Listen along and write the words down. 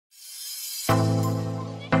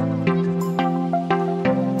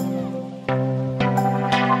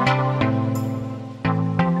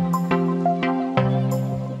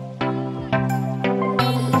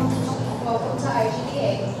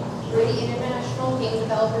International Game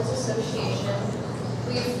Developers Association.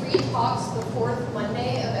 We have free talks the fourth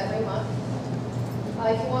Monday of every month.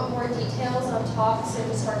 If you want more details on talks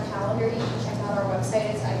and just our calendar, you can check out our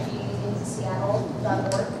website. It's IGDA.org.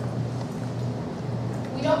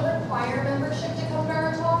 We don't require membership to come to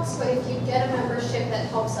our talks, but if you get a membership that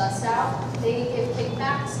helps us out, they give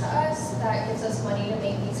kickbacks to us. That gives us money to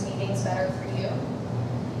make these meetings better for you.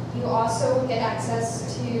 You also get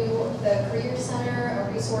access to the Career Center,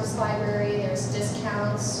 a resource library. There's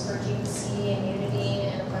discounts for GDC and Unity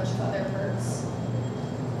and a bunch of other perks.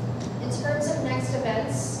 In terms of next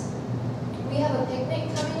events, we have a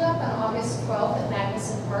picnic coming up on August 12th at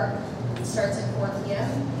Magnuson Park. It starts at 4 p.m.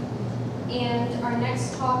 And our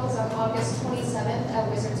next talk is on August 27th at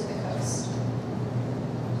Wizards of the Coast.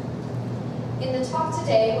 In the talk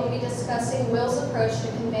today, we'll be discussing Will's approach to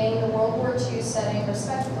conveying the World War II setting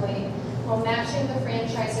respectfully while matching the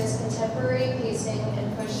franchise's contemporary pacing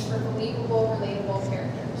and push for believable, relatable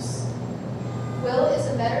characters. Will is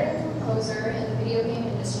a veteran composer in the video game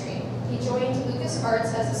industry. He joined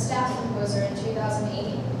LucasArts as a staff composer in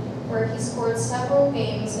 2008, where he scored several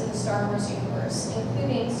games in the Star Wars universe,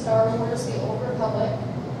 including Star Wars The Old Republic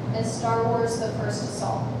and Star Wars The First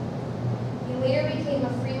Assault. He later became a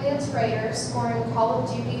freelance writer, scoring Call of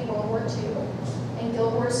Duty World War II and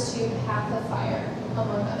Guild Wars II Path of Fire,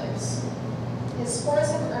 among others. His scores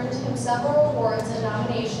have earned him several awards and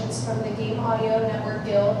nominations from the Game Audio Network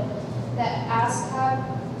Guild, the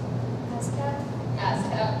ASCAP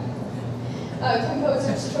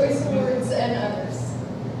Composers Choice Awards, and others.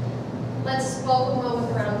 Let's welcome Will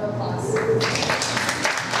with a round of applause.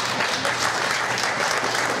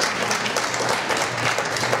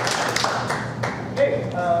 Hey,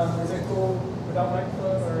 is it cool without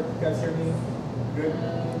microphone, or you guys hear me good?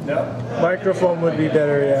 No? Microphone would be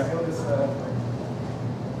better, yeah.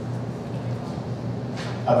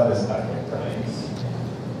 How about this back here?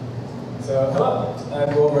 So, hello,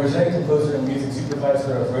 I'm Wilbert Roget, composer and music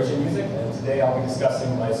supervisor of Roget Music, and today I'll be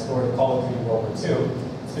discussing my score to Call of Duty World War II,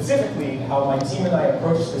 specifically how my team and I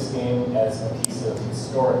approached this game as a piece of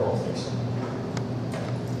historical fiction.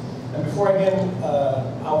 And before I begin,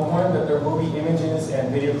 I'll warn that there will be images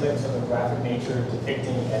and video clips of a graphic nature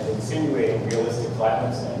depicting and insinuating realistic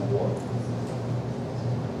violence and war.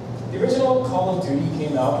 The original Call of Duty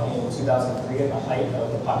came out in 2003 at the height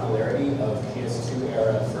of the popularity of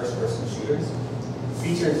PS2-era first-person shooters. It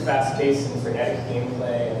featured fast-paced and frenetic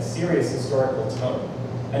gameplay and a serious historical tone,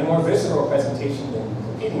 and a more visceral presentation than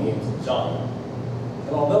competing games of the genre.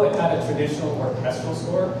 And although it had a traditional orchestral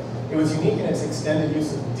score, it was unique in its extended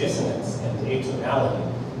use of dissonance and atonality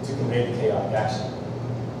to convey the chaotic action.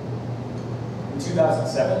 In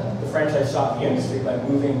 2007, the franchise shocked the industry by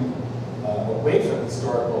moving away from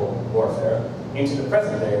historical warfare into the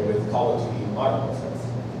present day with Call of Duty Modern Warfare.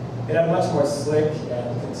 It had a much more slick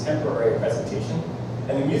and contemporary presentation,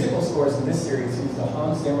 and the musical scores in this series used a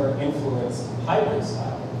Hans Zimmer-influenced hybrid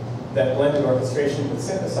style that blended orchestration with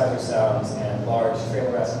synthesizer sounds and large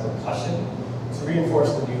trailer-esque percussion to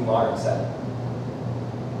reinforce the new modern setting.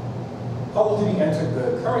 Call of Duty entered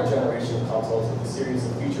the current generation of consoles with a series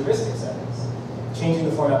of futuristic settings, changing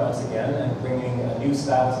the format once again and bringing a new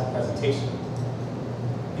style to the presentation.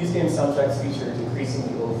 These game soundtracks featured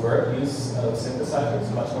increasingly overt use of synthesizers,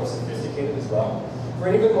 much more sophisticated as well, for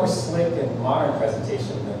an even more slick and modern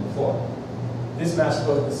presentation than before. This matched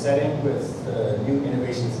both the setting with new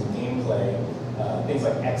innovations in gameplay, things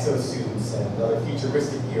like exosuits and other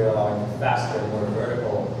futuristic gear allowing for faster, more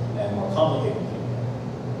vertical, and more complicated gameplay.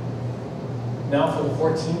 Now for the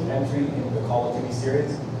 14th entry in the Call of Duty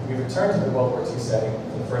series, we returned to the World War II setting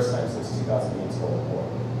for the first time since 2008's World War.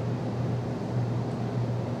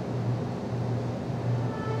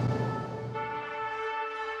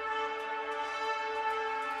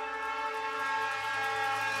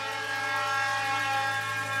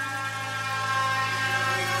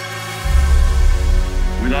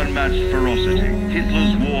 With unmatched ferocity,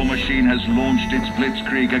 Hitler's war machine has launched its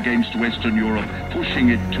blitzkrieg against Western Europe, pushing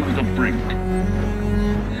it to the brink.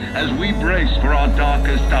 As we brace for our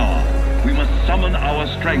darkest hour, we must summon our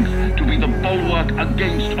strength to be the bulwark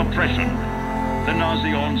against oppression. The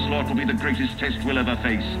Nazi onslaught will be the greatest test we'll ever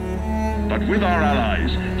face. But with our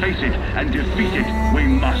allies, face it and defeat it we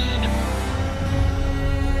must.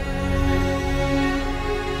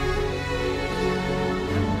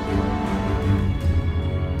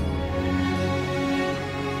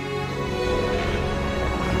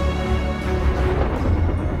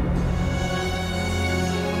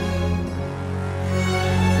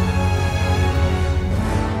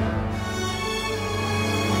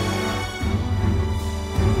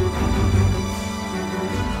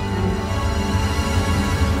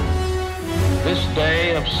 This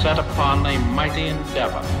day have set upon a mighty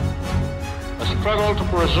endeavor, a struggle to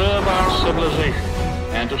preserve our civilization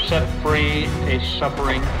and to set free a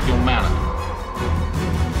suffering humanity.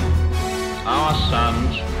 Our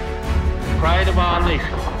sons, pride of our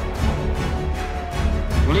nation,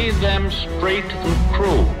 lead them straight and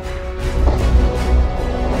true.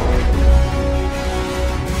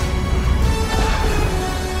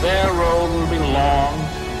 Their road will be long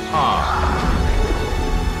and hard.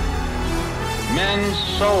 Men's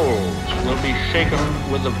souls will be shaken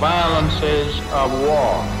with the violences of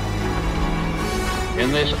war. In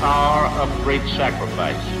this hour of great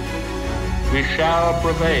sacrifice, we shall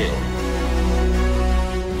prevail.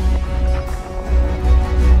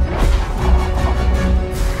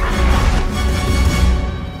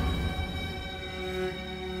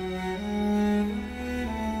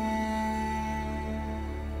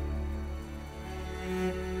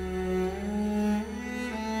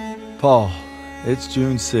 Paul, it's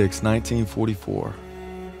June 6, 1944.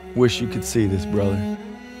 Wish you could see this, brother.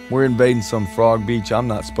 We're invading some frog beach I'm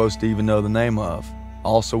not supposed to even know the name of.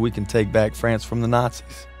 Also, we can take back France from the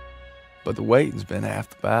Nazis. But the waiting's been half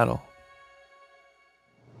the battle.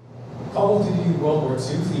 Call of Duty World War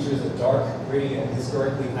II features a dark, gritty, and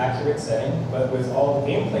historically accurate setting, but with all the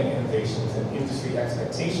gameplay innovations and industry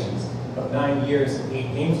expectations of 9 years and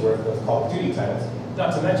 8 games worth of Call of Duty titles,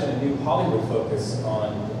 not to mention a new Hollywood focus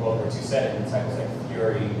on the World War II setting in titles like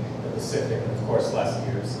Fury, The Pacific, and of course last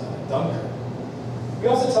year's Dunkirk. We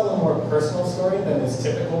also tell a more personal story than is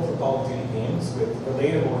typical for Call of Duty games, with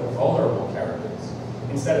relatable and vulnerable characters,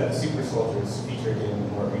 instead of the super soldiers featured in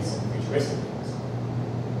more recent futuristic games.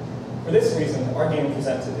 For this reason, our game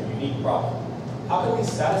presented a unique problem. How can we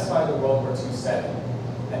satisfy the World War II setting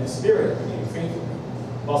and the spirit of the game faithfully,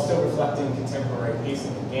 while still reflecting contemporary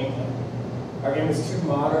pacing and gameplay? Our game is too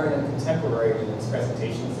modern and contemporary in its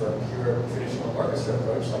presentation for a pure traditional orchestra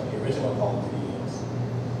approach like the original Call of Duty games.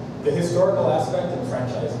 The historical aspect and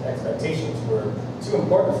franchise expectations were too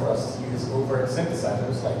important for us to use overt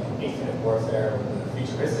synthesizers like in Infinite Warfare or the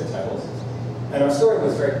futuristic titles, and our story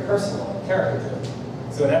was very personal and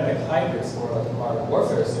character-driven, so an epic hybrid score like the Modern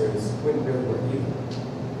Warfare series wouldn't really work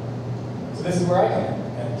either. So this is where I come in,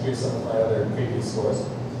 and here's some of my other previous scores.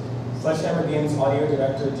 Sledgehammer Games audio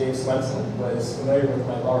director Dave Swenson was familiar with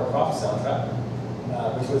my Lara Croft soundtrack,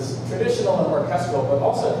 which was traditional and orchestral, but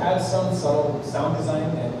also had some subtle sound design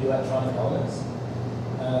and electronic elements.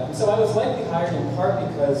 And so I was likely hired in part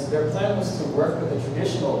because their plan was to work with a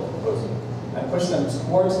traditional composer and push them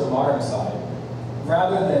towards the modern side,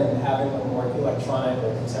 rather than having a more electronic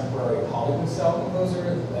or contemporary Hollywood-style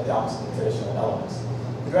composer adopt the traditional elements.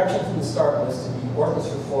 The direction from the start was to be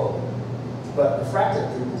orchestra forward, but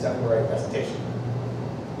refracted through contemporary presentation.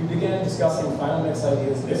 We began discussing final mix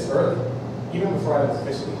ideas this early, even before I was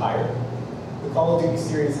officially hired. The Call of Duty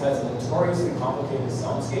series has a notoriously complicated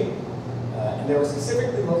soundscape, and they were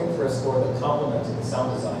specifically looking for a score that complemented the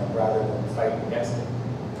sound design rather than fighting against it.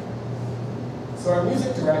 So our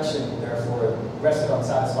music direction, therefore, rested on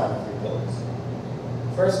satisfying 3 pillars.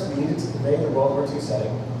 First, we needed to convey the World War II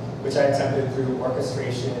setting, which I attempted through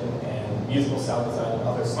orchestration and musical sound design and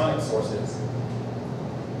other sonic sources.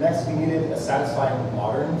 Next, we needed a satisfying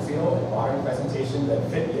modern feel and modern presentation that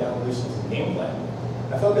fit the evolutions of gameplay.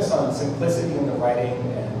 I focused on simplicity in the writing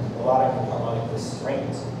and melodic and harmonic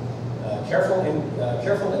restraint. Careful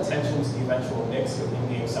attention to the eventual mix of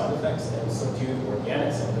in-game sound effects and subdued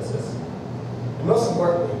organic synthesis. And most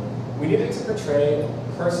importantly, we needed to portray a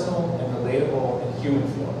personal and relatable and human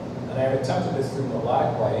feel. And I attempted this through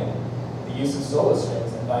melodic writing, the use of solo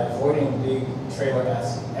strings, and by avoiding big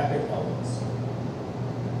trailer-esque epic elements.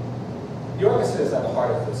 The orchestra is at the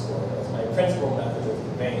heart of this score as my principal method of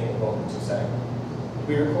conveying the World War II setting.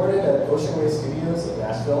 We recorded at Ocean Way Studios in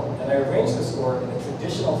Nashville, and I arranged the score in a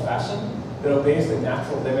traditional fashion that obeys the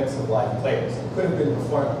natural limits of live players and could have been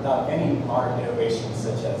performed without any modern innovations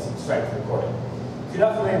such as striped recording. If you're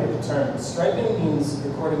not familiar with the term, striping means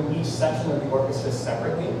recording each section of the orchestra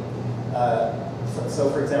separately. So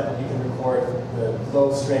for example, you can record the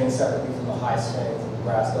low strings separately from the high strings and the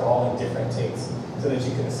brass. They're all in different takes so that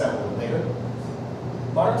you can assemble them later.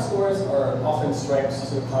 Modern scores are often striped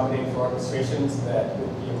to accommodate for orchestrations that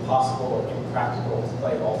would be impossible or impractical to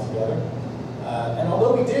play all together. And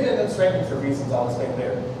although we did end up striping for reasons I'll explain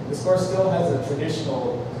later, the score still has a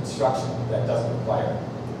traditional construction that doesn't require it.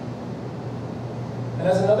 And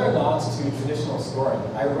as another nod to traditional scoring,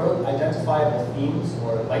 I wrote identifiable themes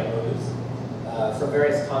or leitmotifs for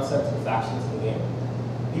various concepts and factions in the game.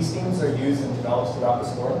 These themes are used and developed throughout the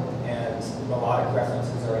score, and melodic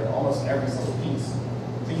references are in almost every single piece.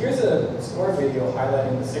 So here's a score video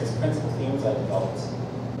highlighting the 6 principal themes I developed.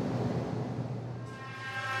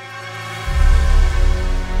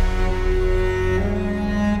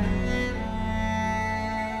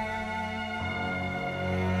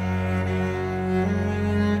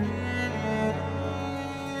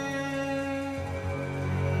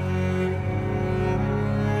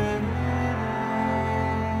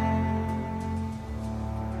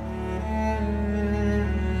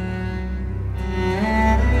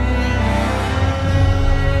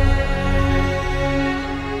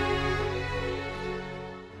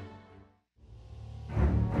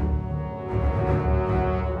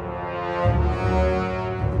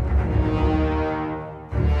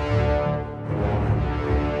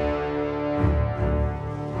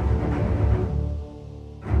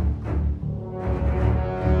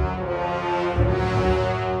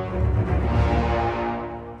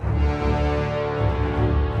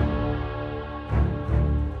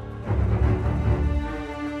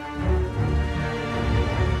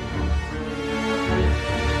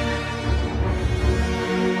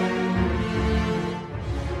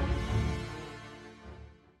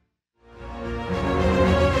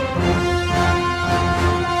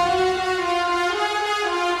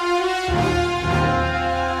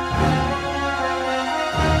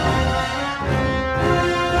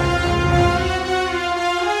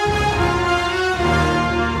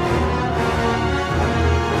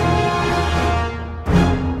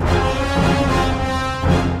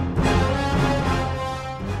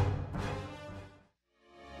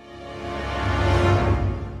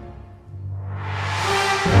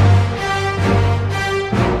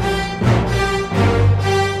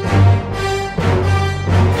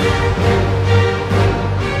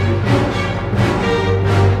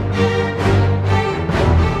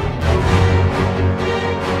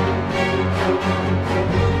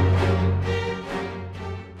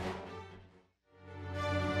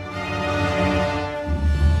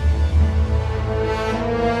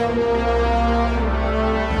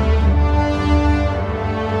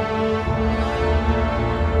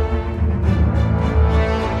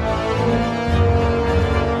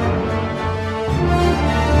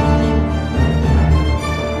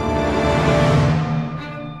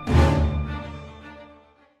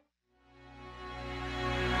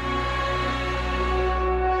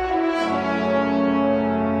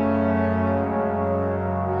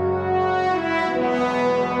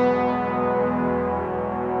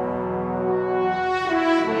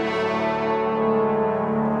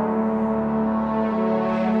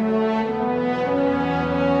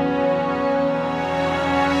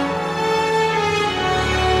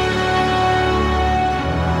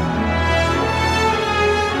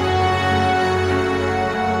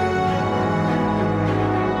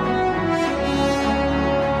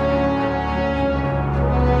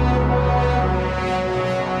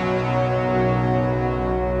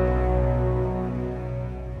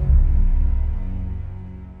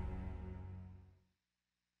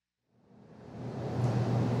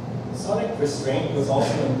 restraint was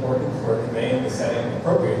also important for conveying the setting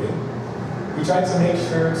appropriately. We tried to make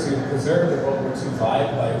sure to preserve the World War II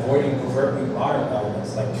vibe by avoiding overtly modern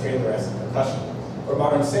elements like trailer-esque percussion, or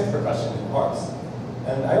modern synth percussion in parts.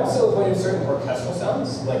 And I also avoided certain orchestral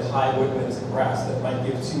sounds, like high woodwinds and brass, that might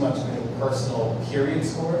give too much of an impersonal period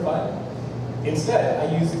score vibe. Instead,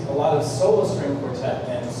 I used a lot of solo string quartet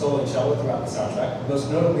and solo cello throughout the soundtrack, most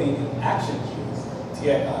notably in action cues, to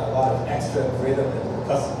get a lot of extra rhythm and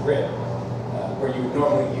percussive grit, where you would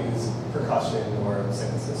normally use percussion or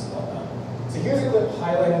synthesis and whatnot. So here's a clip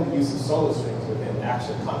highlighting the use of solo strings within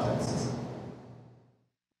action contexts.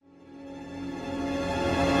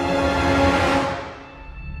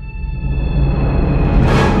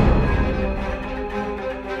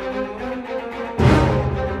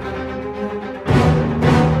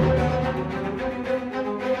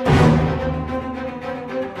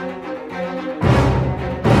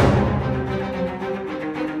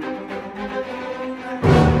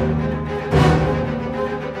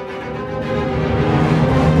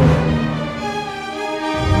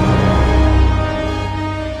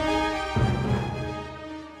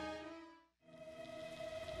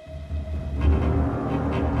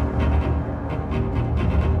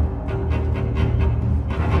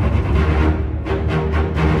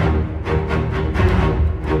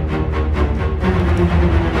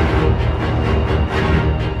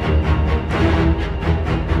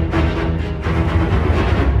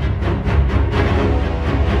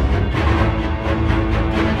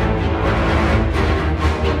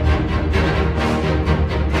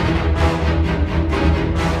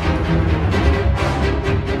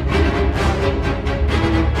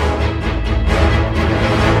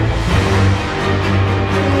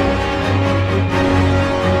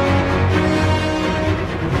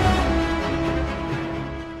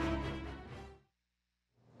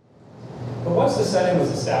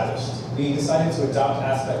 We decided to adopt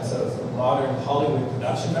aspects of the modern Hollywood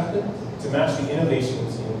production method to match the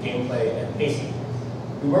innovations in gameplay and pacing.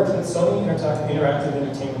 We worked with Sony Interactive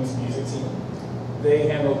Entertainment's music team. They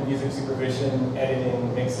handled music supervision,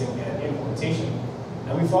 editing, mixing, and implementation.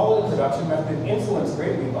 And we followed a production method influenced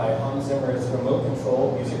greatly by Hans Zimmer's remote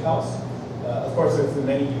control music house. Of course, there's the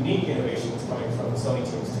many unique innovations coming from the Sony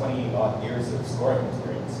team's 20-odd years of scoring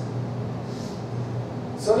experience.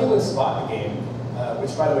 Sony would spot the game,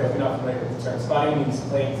 which, by the way, if you're not familiar with the term, spotting means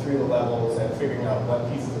playing through the levels and figuring out what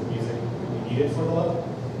pieces of music would be needed for the level.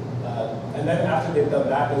 And then after they've done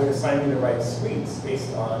that, they would assign me the right suites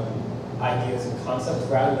based on ideas and concepts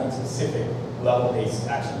rather than specific level-based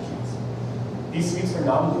action cues. These suites were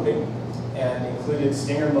non-looping and included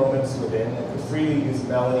stinger moments within and could freely use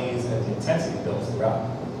melodies and intensity builds throughout.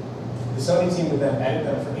 The Sony team would then edit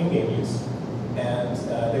them for in-game use, and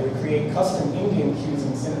they would create custom in-game cues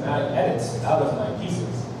and cinematic edits out of my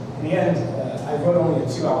pieces. In the end, I wrote only a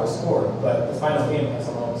 2-hour score, but the final game has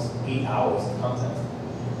almost 8 hours of content.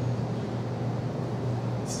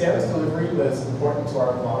 Stems delivery was important to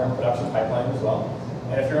our modern production pipeline as well.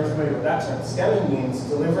 And if you're unfamiliar with that term, stemming means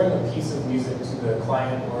delivering a piece of music to the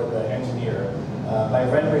client or the engineer by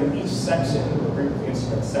rendering each section of a group of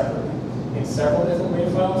instruments separately in several different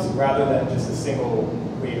WAV files rather than just a single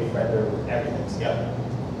WAV render with everything together.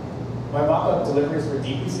 My mock-up deliveries were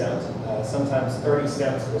deeply stemmed, sometimes 30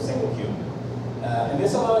 stems for a single cue. And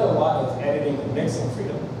this allowed a lot of editing and mixing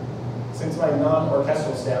freedom. Since my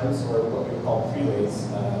non-orchestral stems, or what we would call prelays,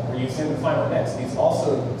 were used in the final mix, these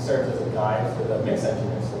also served as a guide for the mix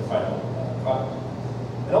engineers for the final product.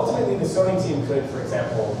 And ultimately, the Sony team could, for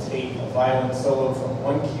example, take a violin solo from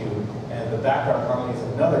one cue and the background harmonies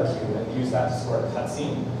of another cue and use that to score a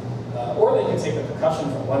cutscene. Or they could take the percussion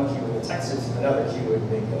from one cue and the textures from another cue and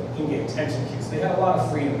make an in-game tension cue. So they had a lot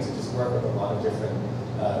of freedom to just work with a lot of different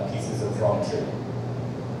pieces of raw material.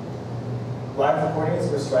 Live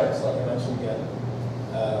recordings were stripes, like I mentioned again,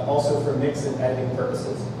 also for mix and editing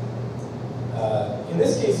purposes. In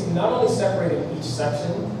this case, we not only separated each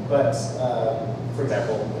section, but, for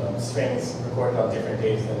example, strings recorded on different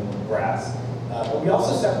days than brass. But we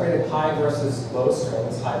also separated high versus low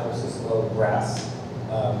strings, high versus low brass,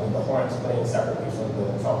 with the horns playing separately from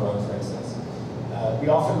the trombones, for instance. We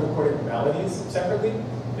often recorded melodies separately.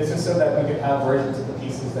 This is so that we could have versions of the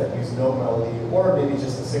pieces that use no melody, or maybe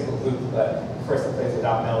just a single loop, but first it plays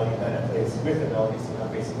without melody, and then it plays with the melody, so you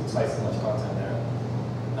have basically twice as much content there.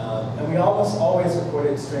 And we almost always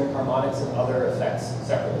recorded string harmonics and other effects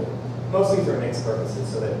separately, mostly for mix purposes,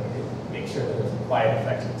 so that we could make sure that the quiet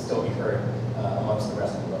effect can still be heard amongst the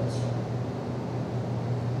rest of the orchestra.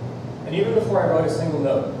 And even before I wrote a single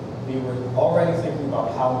note, we were already thinking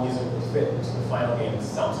about how music would fit into the final game's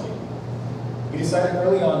soundscape. We decided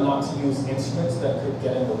early on not to use instruments that could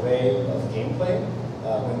get in the way of gameplay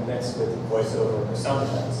when mixed with voiceover or sound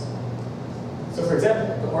effects. So for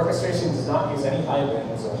example, the orchestration does not use any high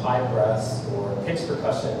winds or high breaths or pitch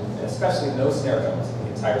percussion, and especially no snare drums in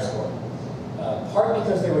the entire score. Part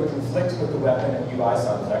because they would conflict with the weapon and UI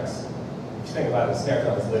sound effects. If you think about it, a snare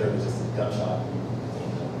drum is literally just a gunshot.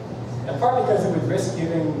 And part because it would risk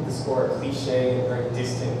giving the score a cliche and very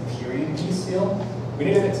distant period piece feel. We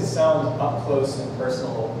needed it to sound up close and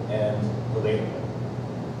personal and relatable.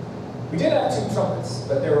 We did have 2 trumpets,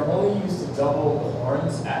 but they were only used to double the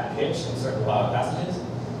horns at pitch in certain loud passages.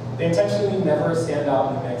 They intentionally never stand out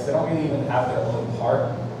in the mix. They don't really even have their own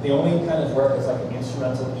part. They only kind of work as like an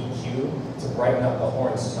instrumental EQ to brighten up the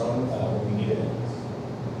horn's tone when we needed it.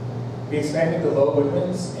 We expanded the low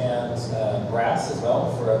woodwinds and brass as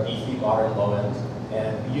well for a beefy modern low end.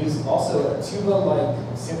 And we used also a tuba-like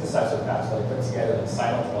synthesizer patch that I put together in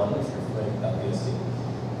Silent One, if you're familiar with that D.I.C.E.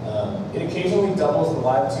 It occasionally doubles the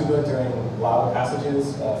live tuba during loud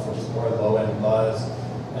passages for just more low-end buzz.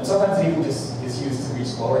 And sometimes it even just is used to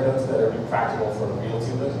reach lower notes that are impractical for a real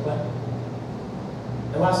tuba to play.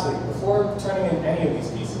 And lastly, before turning in any of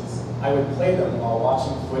these pieces, I would play them while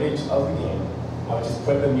watching footage of the game. I would just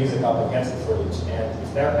put the music up against the footage, and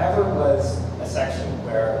if there ever was a section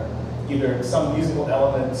where either some musical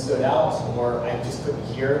element stood out or I just couldn't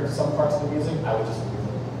hear some parts of the music, I would just remove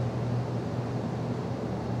them.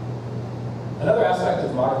 Another aspect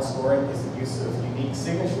of modern scoring is the use of unique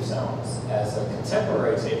signature sounds as a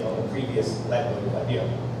contemporary take on the previous WWII idea.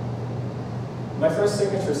 My first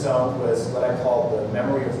signature sound was what I call the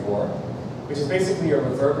memory of war, which is basically a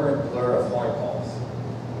reverberant blur of horn calls.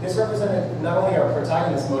 This represented not only our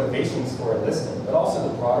protagonist's motivations for enlistment, but also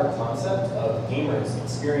the broader concept of gamers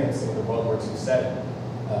experiencing the World War II setting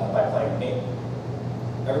by playing the game.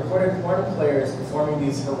 I recorded horn players performing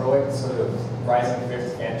these heroic sort of rising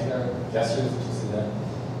fifth fanfare gestures, which you see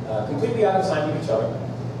there, completely out of time with each other.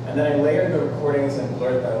 And then I layered the recordings and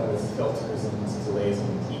blurred them with filters and delays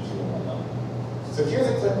and EQ and whatnot. So here's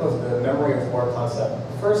a clip of the memory of war concept,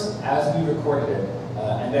 first as we recorded it,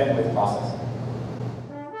 and then with processing.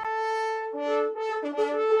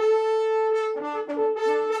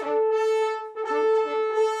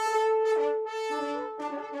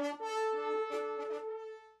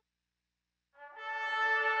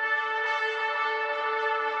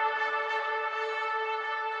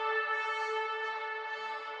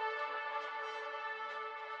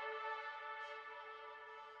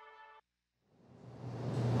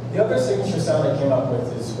 The other signature sound I came up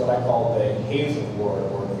with is what I call the haze of war,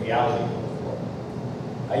 or the reality of war.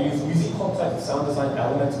 I use musical-type sound design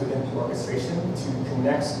elements within the orchestration to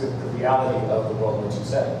connect with the reality of the World War II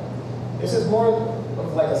setting. This is more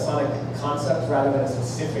of like a sonic concept rather than a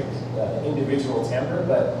specific individual timbre,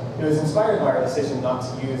 but it was inspired by our decision not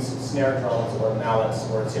to use snare drums or mallets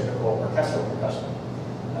or typical orchestral percussion.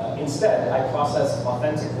 Instead, I processed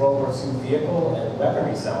authentic World War II vehicle and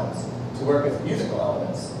weaponry sounds to work with musical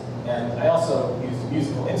elements. And I also used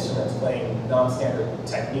musical instruments playing non-standard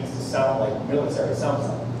techniques to sound like military sound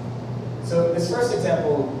design. So this first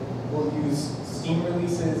example will use steam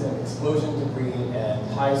releases and explosion debris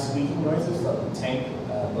and high squeaking noises from tank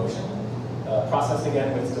motion, processed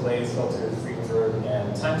again with delays, filters, reverb,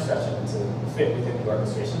 and time stretching to fit within the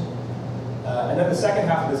orchestration. And then the second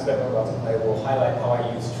half of this bit I'm about to play will highlight how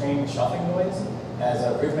I use train shuffling noise as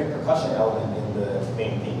a rhythmic percussion element in the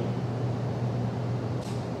main theme.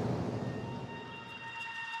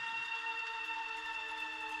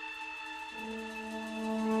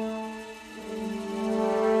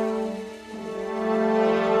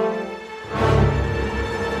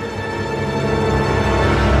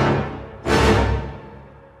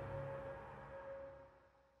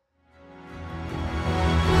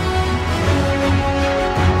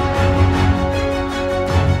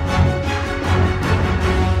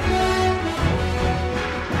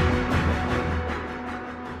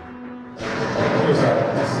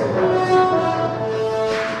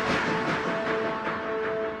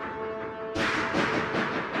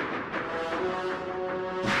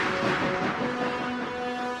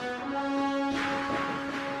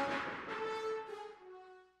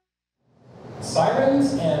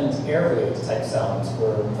 Sirens and air raid type sounds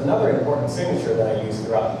were another important signature that I used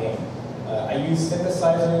throughout the game. I used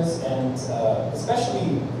synthesizers and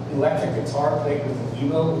especially electric guitar played with an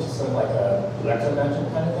EVO, which is sort of like a electro banjo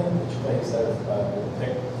kind of thing, which plays instead of with a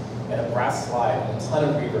pick, and a brass slide and a ton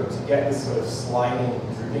of reverb to get this sort of sliding,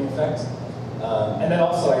 drooping effect. And then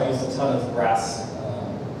also I used a ton of brass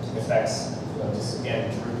effects, just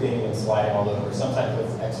again drooping and sliding all over, sometimes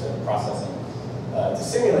with extra processing. To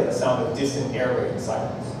simulate the sound of distant air raid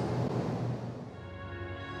sirens.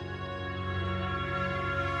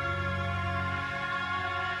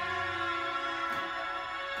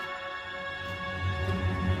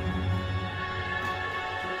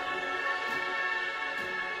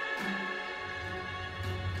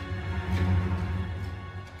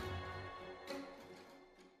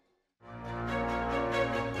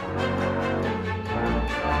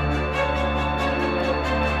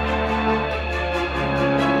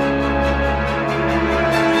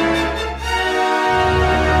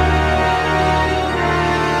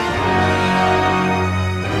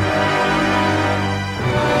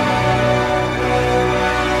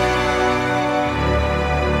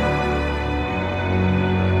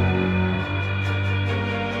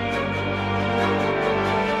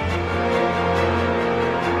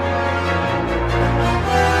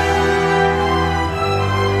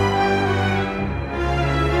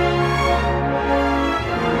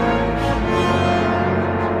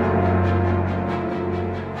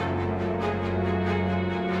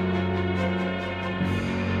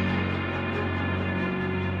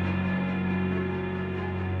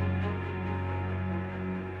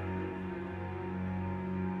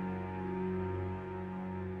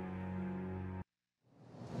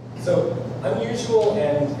 So unusual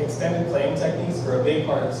and extended playing techniques were a big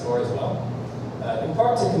part of the score as well. In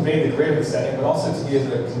part to convey the grit of the setting, but also to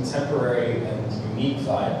give a contemporary and unique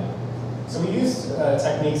vibe. So we used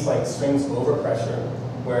techniques like strings over pressure,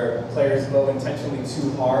 where players blow intentionally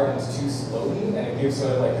too hard and too slowly, and it gives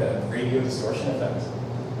sort of like a radio distortion effect.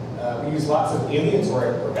 We use lots of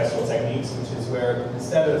aleatoric orchestral techniques, which is where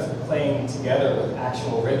instead of playing together with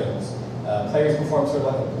actual rhythms, players perform sort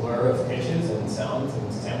of like a blur of pitches and sounds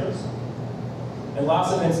and timbres. And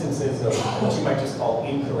lots of instances of what you might just call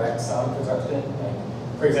incorrect sound production,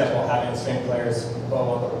 like, for example, having string players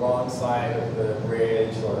bow on the wrong side of the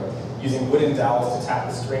bridge, or using wooden dowels to tap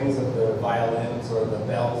the strings of the violins or the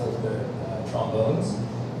bells of the trombones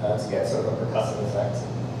to get sort of a percussive effect.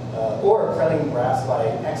 Or prelling brass by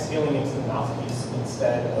exhaling into the mouthpiece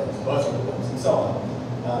instead of buzzer rhythms, and so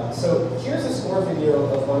on. So here's a score video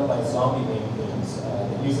of one of my zombie main themes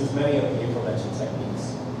that uses many of the aforementioned techniques.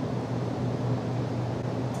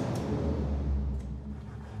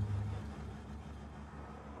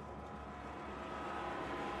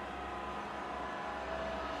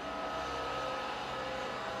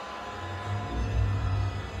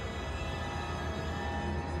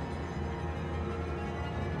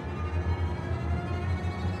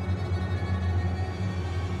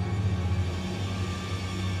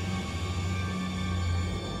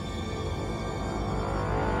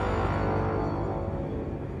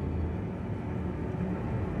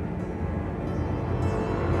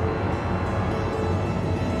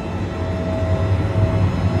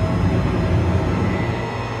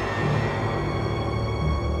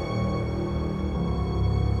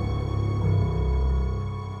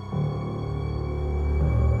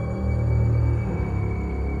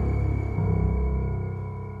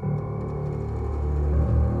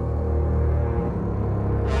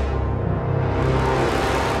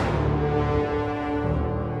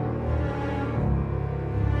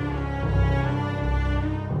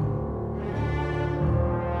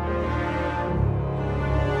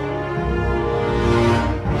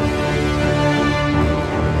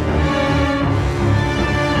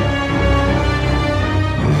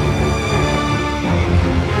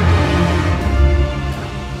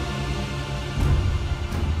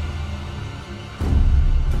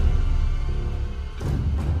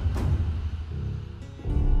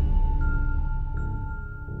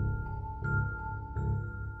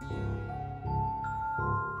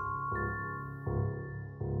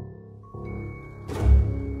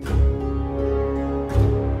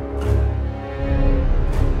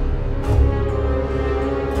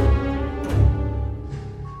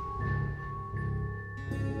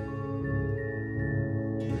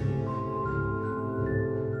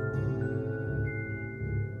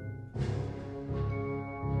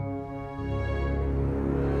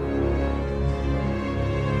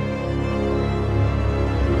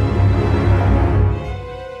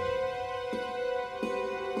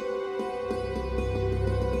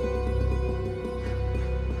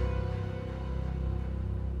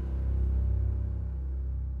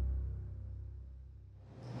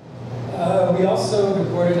 We also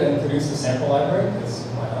recorded and produced a sample library, because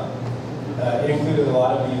why not? It included a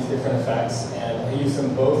lot of these different effects, and I used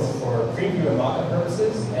them both for preview and mock-up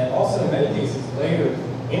purposes, and also in many cases later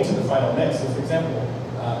into the final mix. So for example,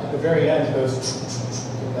 at the very end, those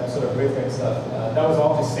that sort of rhythmic stuff, that was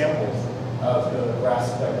all just samples of the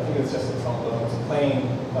brass, like I think it was just the trombones playing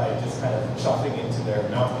by just kind of shuffling into their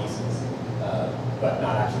mouthpieces, but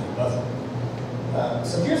not actually buzzing.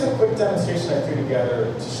 So here's a quick demonstration I threw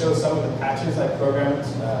together to show some of the patches I programmed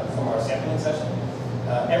from our sampling session.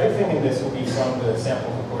 Everything in this will be from the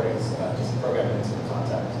sample recordings, just programmed into the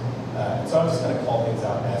contact. So I'm just going to call things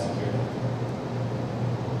out as you hear them.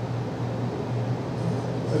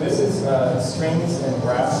 So this is strings and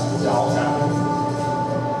brass dowel tapping.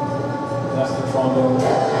 And that's the trombone.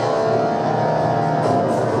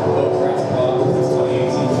 This is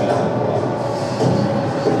 2018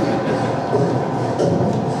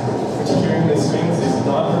 What you're hearing with strings is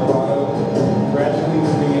non-vibrato, gradually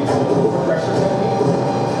moving into the overpressure technique.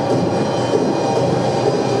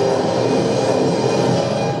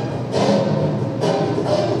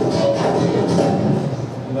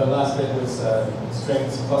 And the last bit was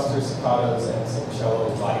strings, cluster staccatos, and some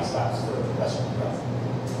cello body slaps for percussion breath.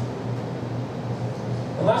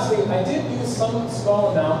 And lastly, I did use some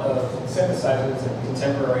small amount of synthesizers and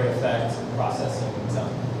contemporary effect processing and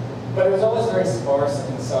sound. But it was always very sparse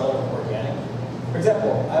and subtle and organic. For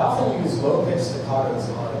example, I often use low-pitched staccatos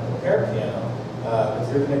on a prepared piano with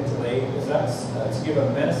rhythmic delay effects to give a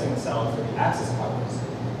menacing sound for the axis powers.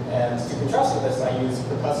 And to contrast with this, I use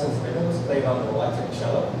percussive rhythms played on an electric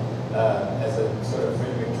cello as a sort of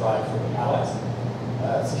rhythmic drive for the Allies.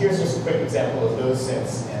 So here's just a quick example of those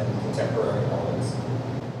synths and contemporary elements.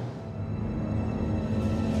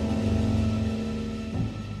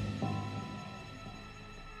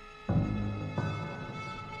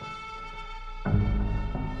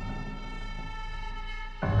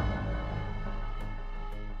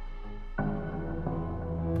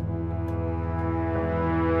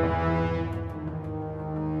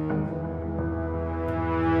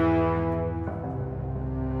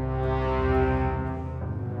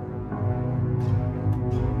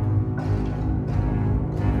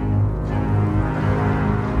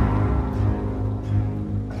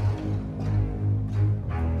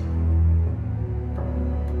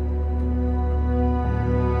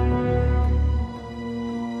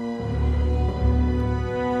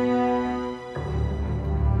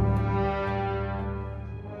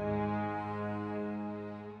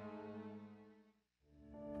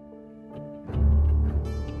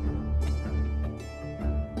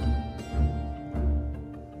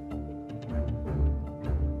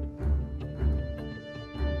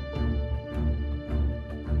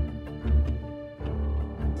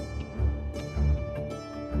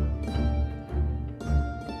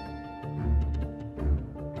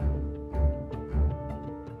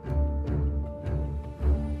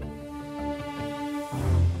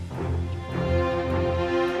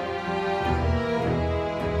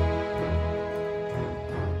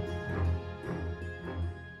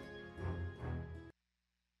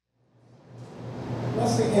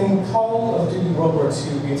 In Call of Duty World War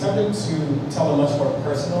II, we attempted to tell a much more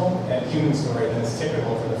personal and human story than is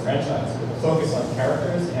typical for the franchise, with a focus on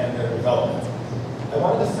characters and their development. I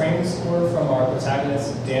wanted to frame the score from our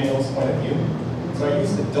protagonist Daniel's point of view, so I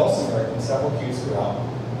used the dulcimer in several cues throughout,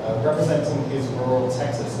 representing his rural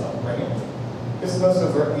Texas upbringing. This is most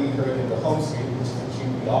overtly heard in the home suite, which is a cue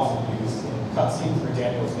we often use in cutscenes where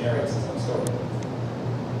Daniel's narrates his own story.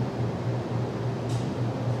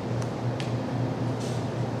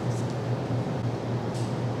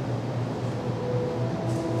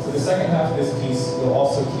 The second half of this piece will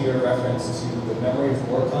also hear a reference to the memory of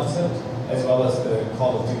war concept, as well as the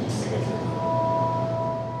Call of Duty signature.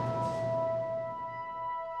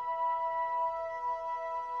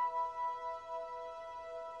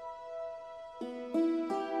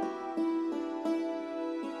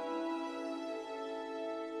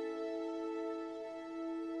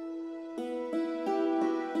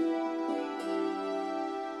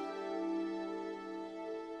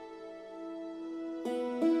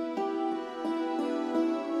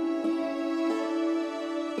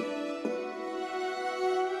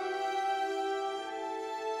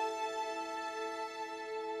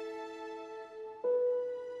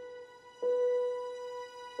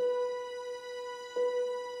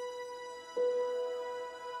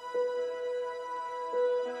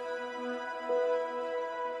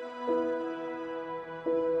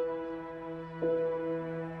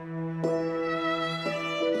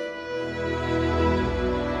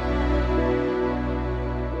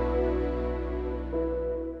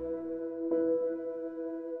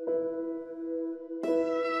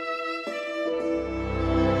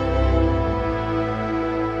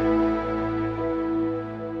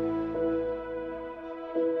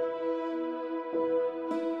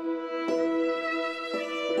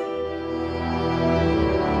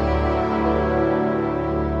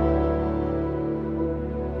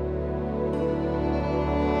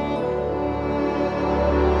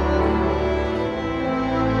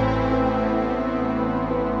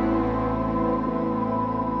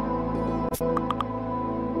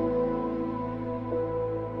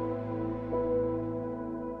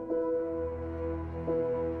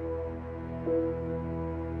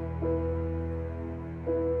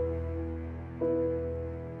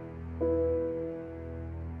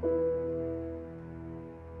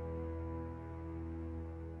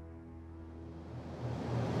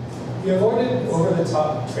 We avoided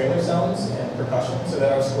over-the-top trailer sounds and percussion so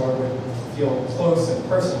that our score would feel close and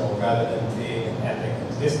personal rather than big and epic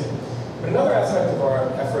and distant. But another aspect of our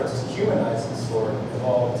efforts to humanize the score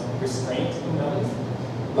involved restraint in melody.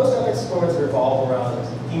 Most epic scores revolve around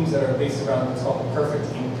themes that are based around what's called the perfect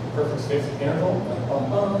fifth interval, like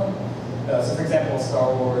bum-bum. So for example,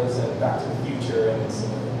 Star Wars and Back to the Future and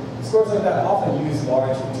scores like that often use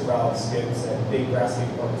large intervallic skips and big brassy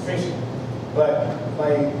orchestration. But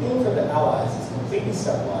my theme for the Allies is completely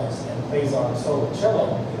stepwise and plays on solo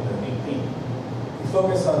cello in the main theme. We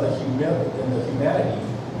focus on the humanity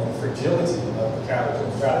and fragility of the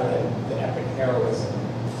characters rather than the epic heroism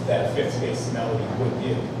that fifth space melody would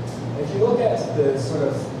give. And if you look at the sort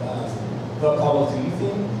of the Call of Duty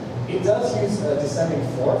theme, It does use a descending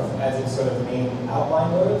fourth as its sort of main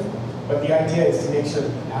outline motive, but the idea is to make sure that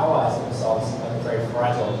the allies themselves have a very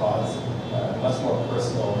fragile cause, much more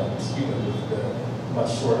personal and human with the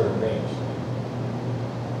much shorter range.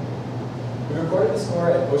 We recorded the score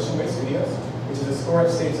at Ocean Way Studios, which is a score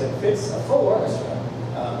stage that fits a full orchestra,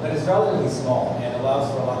 but is relatively small and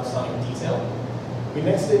allows for a lot of sonic detail. We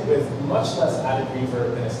mixed it with much less added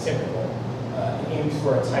reverb than is typical, and aimed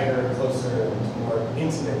for a tighter, closer, and more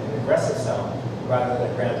intimate and aggressive sound rather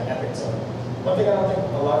than a grand epic tone. One thing I don't think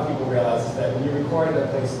a lot of people realize is that when you record at a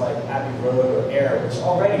place like Abbey Road or Air, which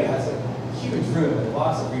already has a huge room and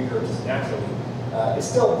lots of reverb just naturally, it's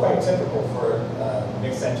still quite typical for a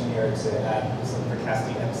mix engineer to add some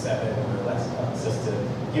Percasti M7 or Lexicon just to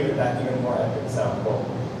give it that even more epic sound. Well,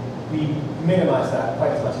 we minimize that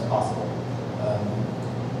quite as much as possible.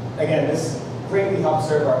 Again, this greatly helps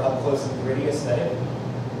serve our up-close and gritty aesthetic.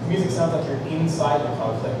 The music sounds like you're inside the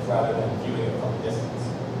conflict rather than viewing it from a distance.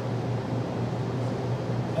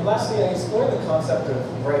 And lastly, I explored the concept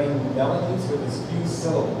of writing melodies with as few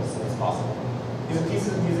syllables as possible. These are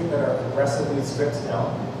pieces of music that are aggressively stripped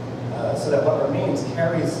down, so that what remains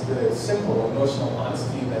carries the simple emotional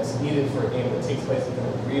honesty that's needed for a game that takes place within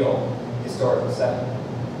a real historical setting.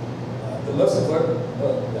 The most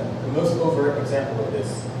overt example of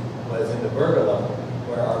this was in the Burger level,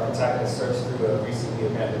 where our protagonist searched through a recently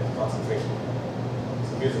abandoned concentration camp.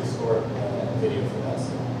 So here's a score video from that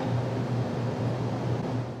scene.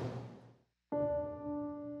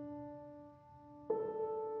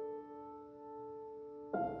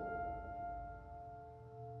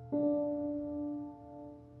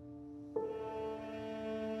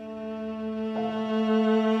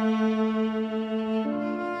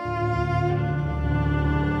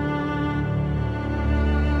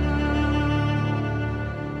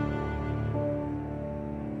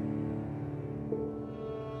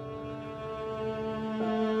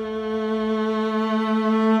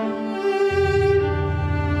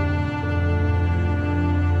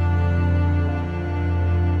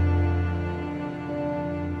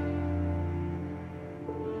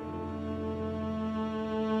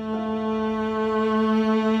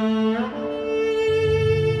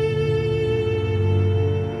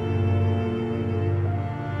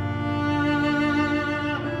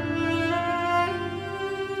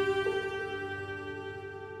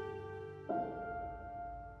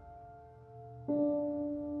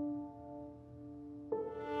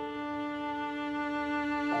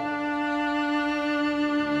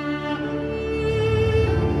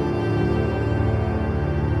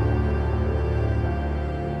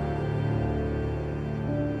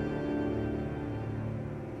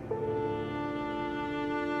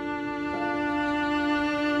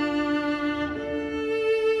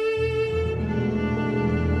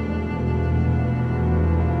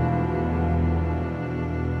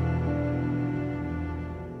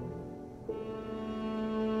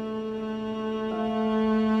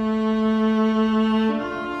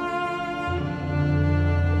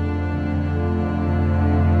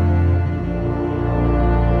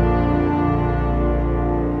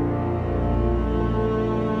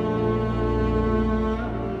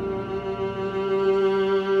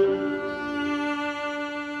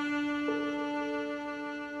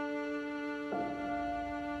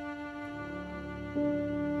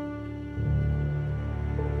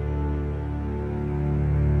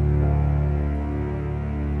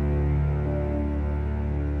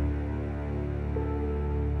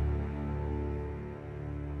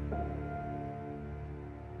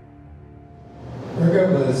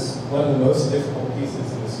 Was one of the most difficult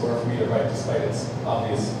pieces in the score for me to write, despite its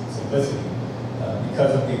obvious simplicity,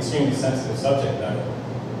 because of the extremely sensitive subject matter.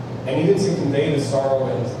 I needed to convey the sorrow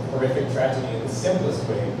and horrific tragedy in the simplest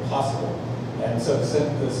way possible, and so the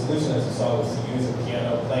solution, as you saw, was to use a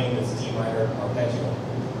piano playing this D minor arpeggio,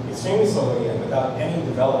 extremely slowly and without any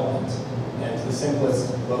development, and to the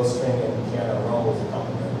simplest low string and piano rumbles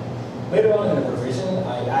accompaniment. Later on in the revision,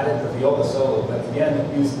 I added the viola solo, but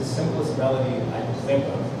again, used the simplest melody I could think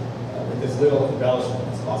of, with as little embellishment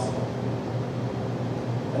as possible.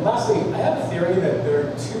 And lastly, I have a theory that there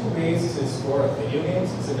are two ways to score a video game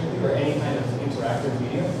specifically, or any kind of interactive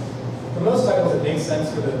medium. For most titles, it makes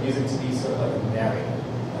sense for the music to be sort of like a narrator,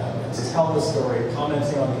 to tell the story,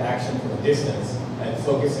 commenting on the action from a distance, and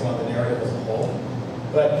focusing on the narrative as a whole.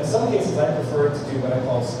 But in some cases, I prefer to do what I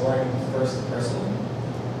call scoring first person.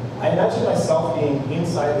 I imagine myself being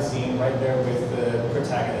inside the scene, right there with the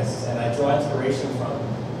protagonists, and I draw inspiration from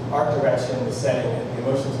art direction, the setting, and the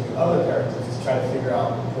emotions of the other characters to try to figure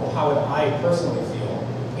out, well, how would I personally feel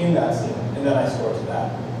in that scene, and then I score to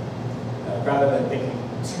that. Rather than thinking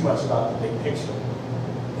too much about the big picture.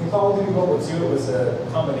 In Call of Duty World War II, it was a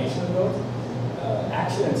combination of both.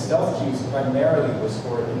 Action and stealth cues primarily were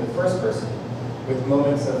scored in the first person, with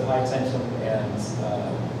moments of high tension and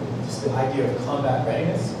just the idea of combat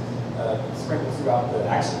readiness sprinkled throughout the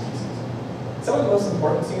action pieces. Some of the most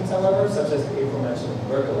important scenes, however, such as the aforementioned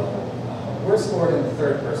burger level, were scored in the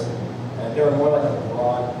third person, and they were more like a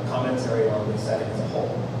broad commentary on the setting as a whole.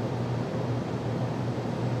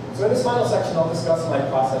 So in this final section, I'll discuss my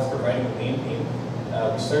process for writing the main theme,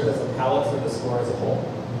 which served as a palette for the score as a whole.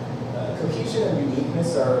 Cohesion and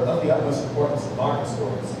uniqueness are of the utmost importance in modern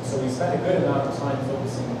scores, so we spent a good amount of time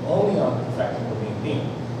focusing only on perfecting the main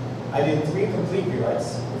theme. I did 3 complete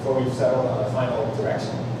rewrites before we settled on a final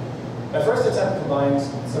direction. My first attempt combined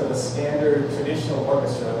sort of a standard traditional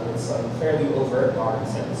orchestra with some fairly overt modern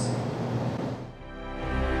synths.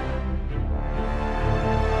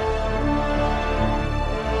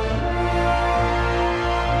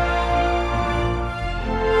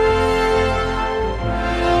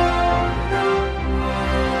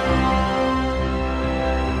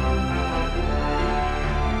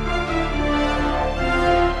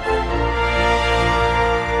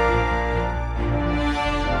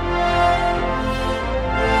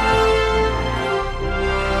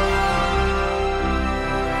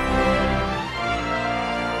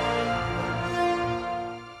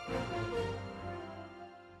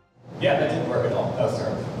 Yeah, that didn't work at all. That was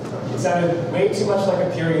terrible. It sounded way too much like a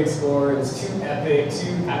period score. It was too epic,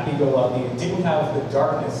 too happy-go-lucky. It didn't have the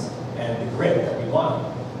darkness and the grit that we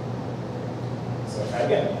wanted. So I tried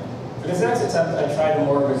again. For this next attempt, I tried a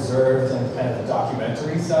more reserved and kind of a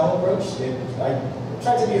documentary-style approach. I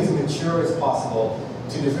tried to be as mature as possible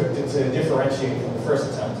to differentiate from the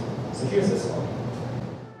first attempt. So here's this one.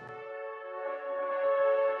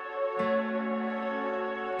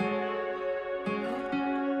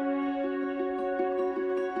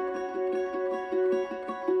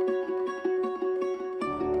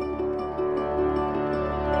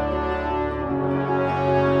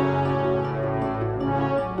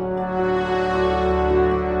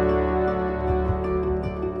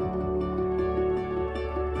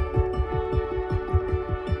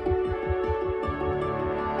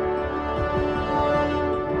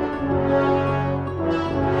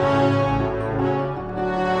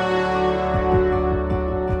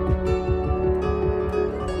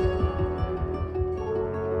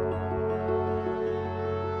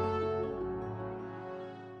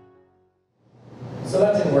 So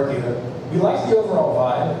that didn't work either. We liked the overall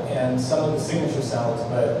vibe and some of the signature sounds,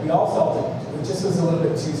 but we all felt it just was a little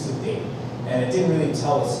bit too sedate, and it didn't really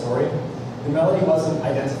tell a story. The melody wasn't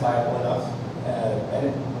identifiable enough, and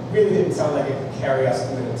it really didn't sound like it could carry us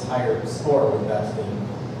through an entire score with that theme.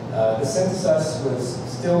 The synthesis was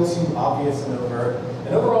still too obvious and overt,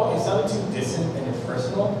 and overall it sounded too distant and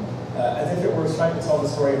impersonal, as if it were trying to tell the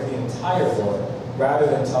story of the entire lore, rather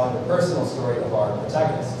than telling the personal story of our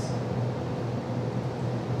protagonists.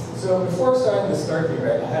 So before starting this third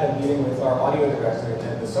rewrite, I had a meeting with our audio director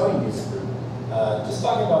and the Sony music group, just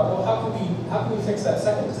talking about, well, how can we fix that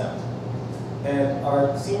second attempt? And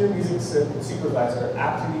our senior music supervisor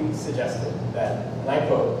aptly suggested that, and I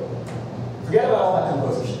quote, "Forget about all that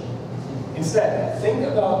composition. Instead, think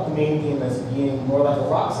about the main theme as being more like a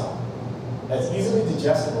rock song, as easily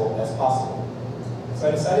digestible as possible." So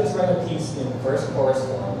I decided to write a piece in verse-chorus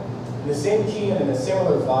form, in the same key and in a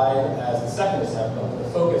similar vibe as the second attempt, but with a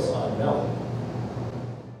focus on melody.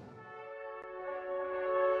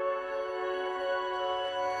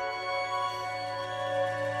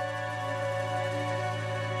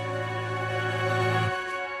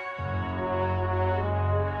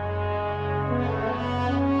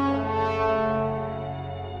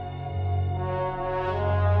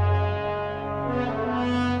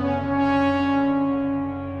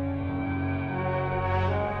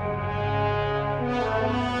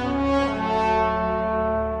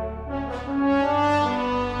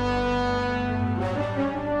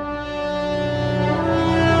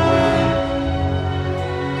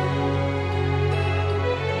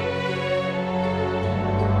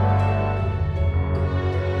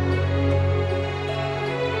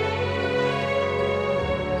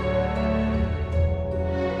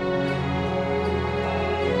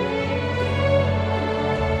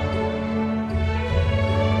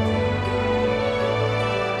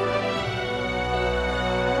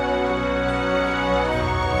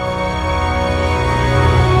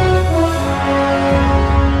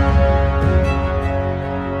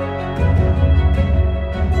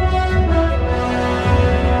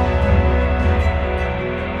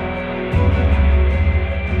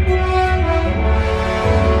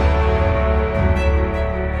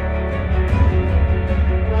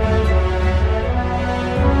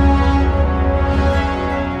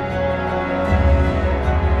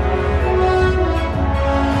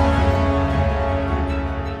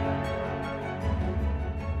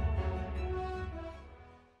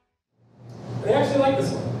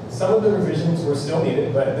 Some of the revisions were still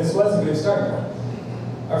needed, but this was a good starting point.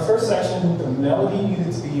 Our first section, the melody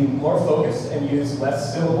needed to be more focused and use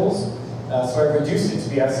less syllables, so I reduced it to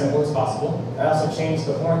be as simple as possible. I also changed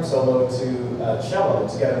the horn solo to cello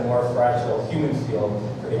to get a more fragile human feel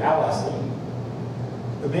for the last theme.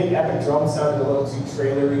 The big epic drum sounded a little too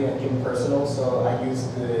trailery and impersonal, so I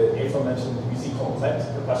used the aforementioned musique complète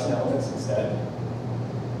percussion elements instead.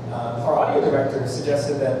 Our audio director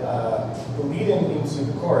suggested that the lead-in into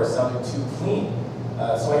the chorus sounded too clean,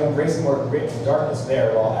 so I embraced more grit and darkness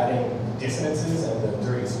there while adding dissonances and the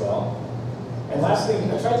dirty swell. And lastly,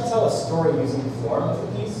 I tried to tell a story using the form of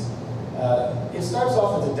the piece. It starts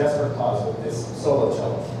off with a desperate pause with this solo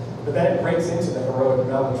cello, but then it breaks into the heroic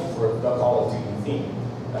melody for the Call of Duty theme,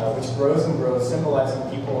 which grows and grows, symbolizing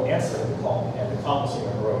people answering the call and accomplishing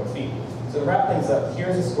a heroic feat. So to wrap things up,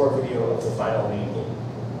 here's a score video of the final main theme.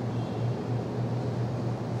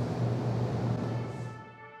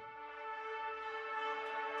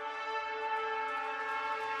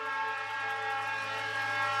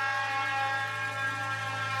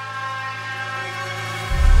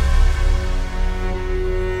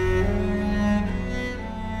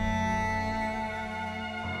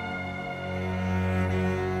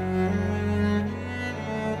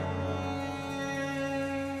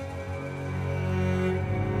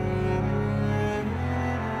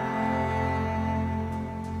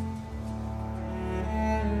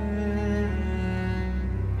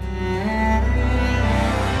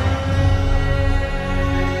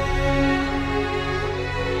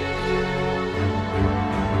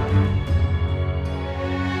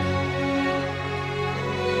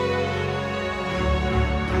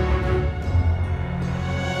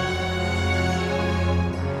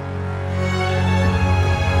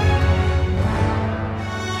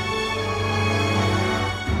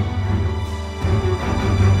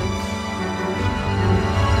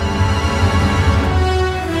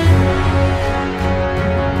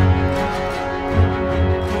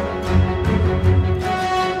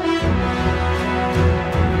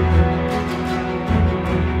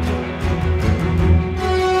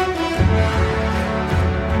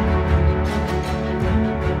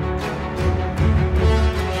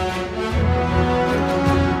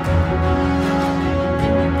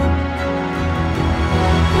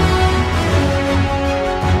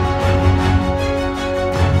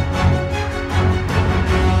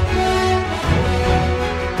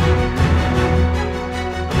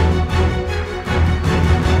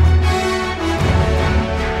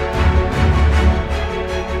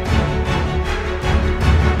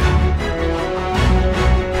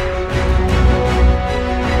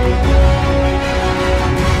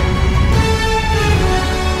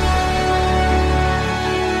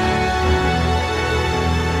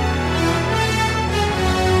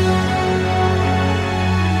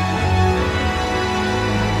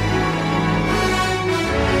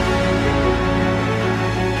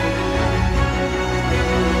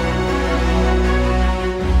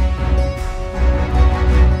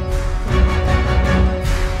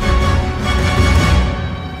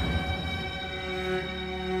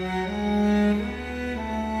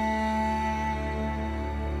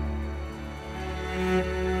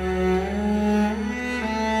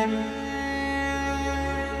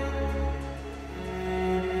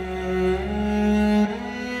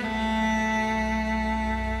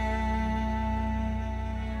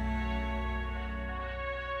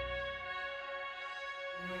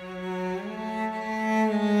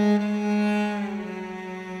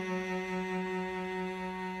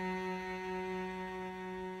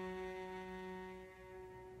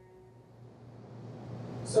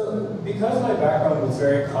 So, because my background was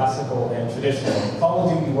very classical and traditional, Call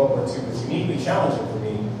of Duty World War II was uniquely challenging for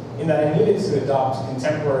me in that I needed to adopt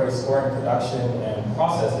contemporary scoring production and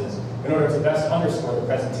processes in order to best underscore the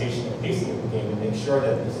presentation and pacing of the game and make sure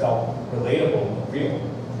that it felt relatable and real.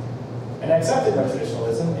 And I accepted my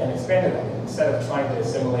traditionalism and expanded on it instead of trying to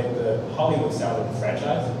assimilate the Hollywood sound of the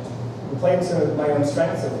franchise. We played to my own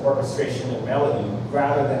strengths of orchestration and melody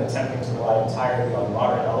rather than attempting to rely entirely on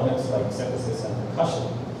modern elements like synthesis and percussion.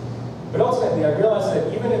 But ultimately, I realized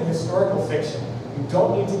that even in historical fiction, you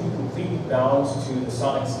don't need to be completely bound to the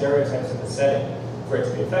sonic stereotypes of the setting for it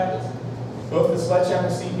to be effective. Both the Sledgehammer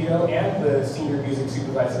CEO and the senior music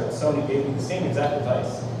supervisor at Sony gave me the same exact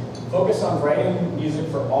advice. Focus on writing music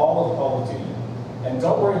for all of Call of Duty, and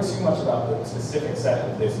don't worry too much about the specific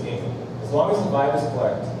setting of this game. As long as the vibe is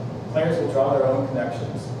correct, players will draw their own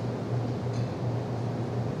connections.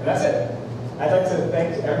 And that's it. I'd like to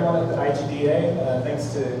thank everyone at the IGDA.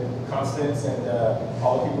 Thanks to Constance and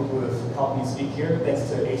all the people who have helped me speak here. Thanks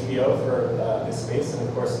to HBO for this space, and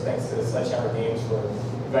of course, thanks to Sledgehammer Games for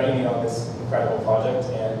inviting me on this incredible project,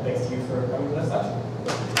 and thanks to you for coming to this lecture.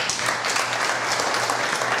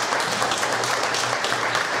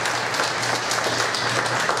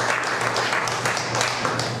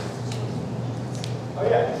 Oh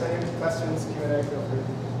yeah, if any questions, Q&A, feel free.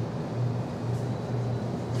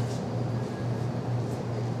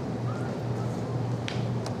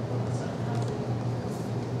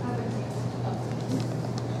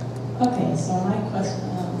 Okay, so my question,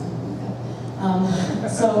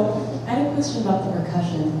 so I had a question about the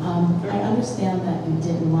percussion. I understand that you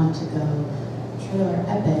didn't want to go trailer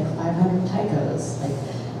epic, 500 taikos,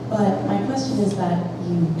 but my question is that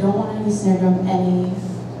you don't want any snare drum, any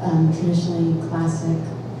traditionally classic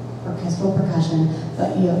orchestral percussion,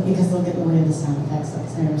 but because they'll get in the way of the sound effects, like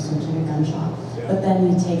snare drum switch, like a gunshot. Yeah. But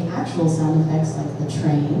then you take actual sound effects like the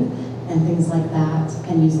train and things like that,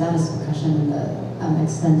 and use that as percussion in the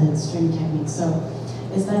extended string technique. So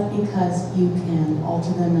is that because you can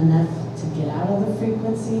alter them enough to get out of the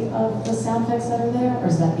frequency of the sound effects that are there, or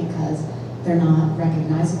is that because they're not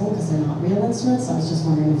recognizable because they're not real instruments? So I was just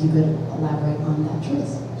wondering if you could elaborate on that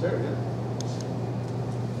choice. Sure, yeah.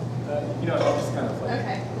 I'll just kind of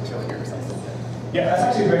chill here or something. Yeah, that's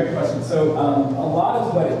actually a very good question. So a lot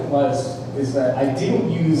of what it was is that I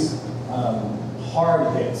didn't use hard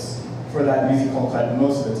hits for that musical cut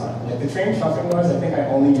most of the time. Like the train trumpet noise, I think I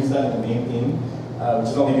only used that in the main theme, which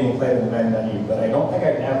is only being played in the main menu, but I don't think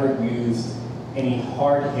I've ever used any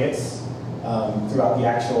hard hits throughout the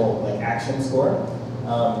actual action score.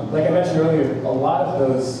 Like I mentioned earlier, a lot of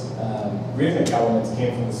those rhythmic elements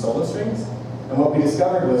came from the solo strings, and what we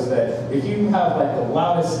discovered was that if you have the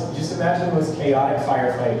loudest, just imagine the most chaotic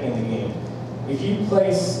firefight in the game. If you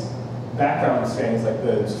place background strings, like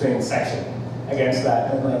the string section, against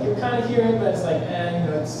that, and you're kind of hearing, but it's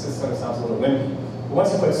it just sort of sounds a little wimpy. But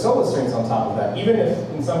once you put solo strings on top of that, even if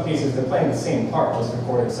in some cases they're playing the same part, just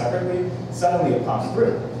recorded separately, suddenly it pops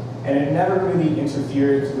through. And it never really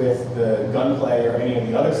interfered with the gunplay or any of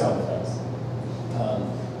the other sound effects.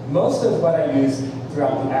 Most of what I used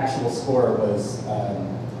throughout the actual score was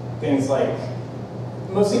things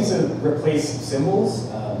mostly to replace cymbals,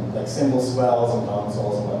 like cymbal swells and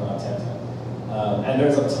consoles and whatnot. And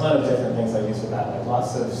there's a ton of different things I use for that,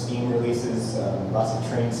 lots of Steam releases, lots of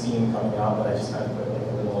train Steam coming out that I just kind of put a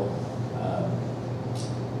little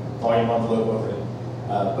volume envelope over it.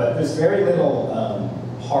 But there's very little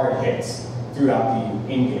hard hits throughout the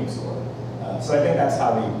in-game score. So I think that's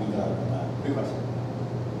how we got it from that. Good question.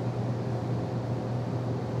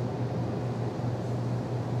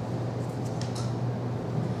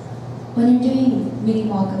 When you're doing MIDI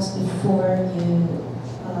mock-ups before you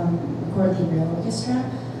record the real orchestra,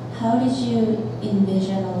 how did you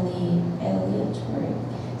envision all the aleatory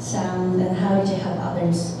sound, and how did you have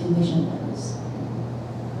others envision those?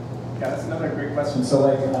 Yeah, that's another great question.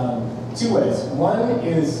 So two ways. One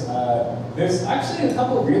is there's actually a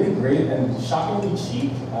couple of really great and shockingly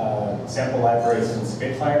cheap sample libraries from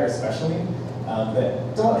Spitfire especially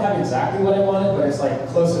that don't have exactly what I wanted, but it's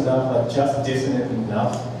close enough, just dissonant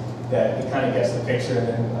enough that it kind of gets the picture. And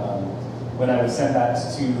then when I would send that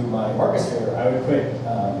to my orchestrator, I would put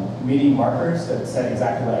MIDI markers that said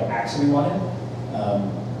exactly what I actually wanted.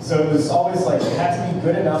 So it was always it had to be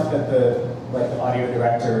good enough that the audio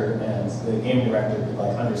director and the game director could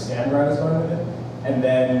understand where I was going with it. And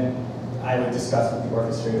then I would discuss with the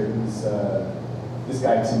orchestrator, who's this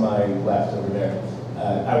guy to my left over there.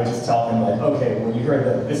 I would just tell him okay, when you heard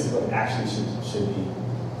that, this is what it actually should be.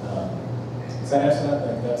 Does that answer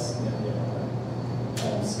that? That's yeah.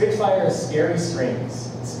 Spitfire Scary Strings.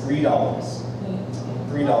 It's $3.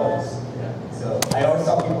 $3. Yeah. So I always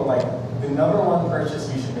tell people the #1 purchase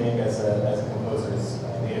you should make as a composer is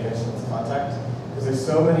native instruments contact, because there's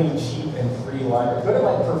so many cheap and free libraries. Go to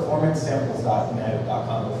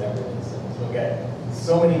performancesamples.net.com or whatever it is, and you'll get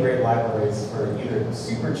so many great libraries for either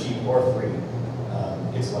super cheap or free.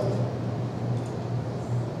 It's wonderful.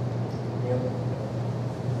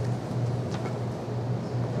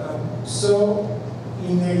 So,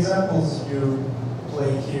 in the examples you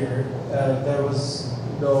play here, there was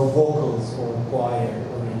no vocals or choir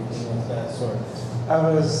or anything of that sort. I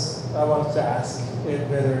wanted to ask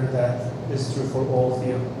whether that is true for all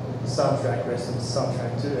the soundtrack, rest of the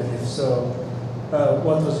soundtrack too, and if so,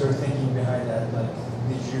 what was your thinking behind that?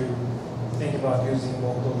 Did you think about using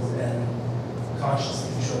vocals and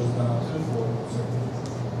consciously chose not to for certain things?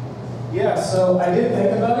 Yeah, so I did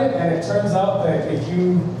think about it, and it turns out that if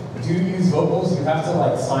you do use vocals, you have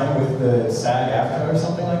to sign with the SAG-AFTRA or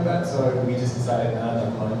something like that. So we just decided,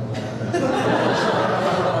 never mind.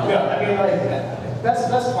 No, I mean that's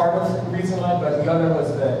part of the reason why. But the other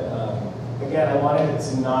was that the again, I wanted it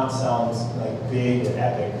to not sound like big or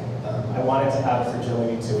epic. I wanted to have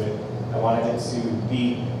fragility to it. I wanted it to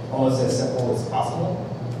be almost as simple as possible.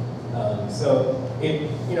 So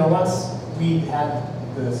it, once we had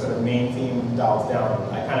the sort of main theme dialed down,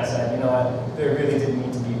 I kind of said, you know what, there really didn't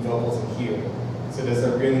need to be vocals in here. So does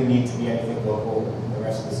there really need to be anything vocal in the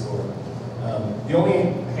rest of the score? The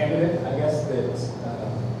only candidate, I guess, that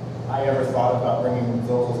I ever thought about bringing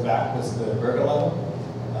vocals back was the Berga level.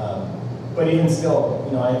 But even still,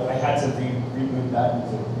 I had to reboot that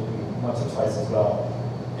music maybe once or twice as well.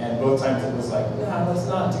 And both times it was like, nah, let's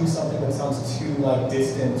not do something that sounds too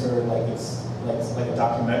distant or like it's like a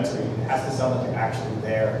documentary. It has to sound like you're actually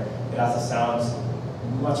there. It has to sound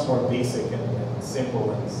much more basic and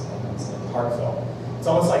simple and heartfelt. It's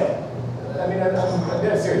almost like, I'm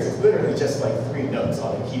dead serious. It's literally just like 3 notes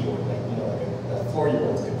on a keyboard. Like a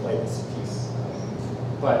 4-year-old could play this piece.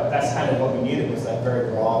 But that's kind of what we needed, was that very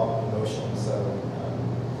raw emotion. So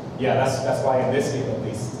yeah, that's why in this game at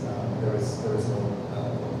least there was no.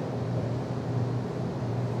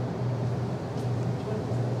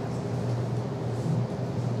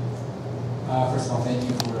 First of all, thank you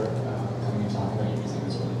for coming and talking about your music. It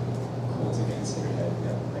was really cool to get into your head.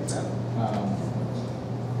 Yeah, thanks.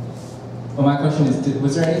 Well, my question is,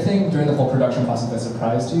 was there anything during the whole production process that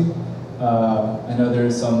surprised you? I know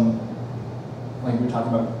there's some, like we were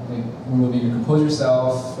talking about, like removing your composer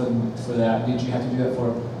self for that. Did you have to do that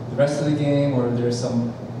for the rest of the game, or there's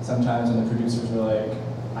sometimes when the producers were like,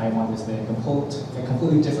 I want this thing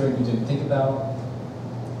completely different, you didn't think about,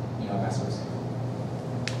 that sort of stuff.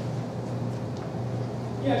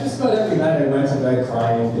 Yeah, just about every night I went to bed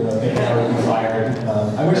crying, thinking I would be fired.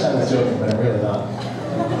 I wish I was joking, but I'm really not.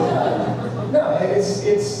 No, it's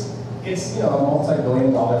a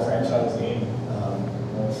multi-billion-dollar franchise game.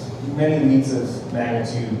 Many leads of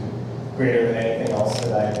magnitude greater than anything else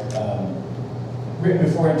that I've written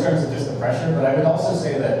before in terms of just the pressure. But I would also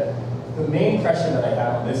say that the main pressure that I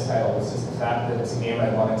have on this title was just the fact that it's a game I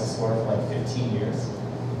wanted to score for 15 years.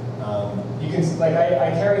 You can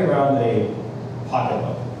I carry around a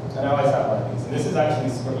pocketbook, and I always have one of these. And this is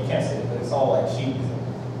actually, you can't see it, but it's all sheet music.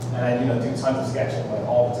 And I do tons of sketching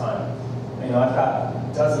all the time. I've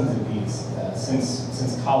got dozens of these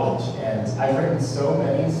since college, and I've written so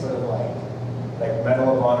many sort of like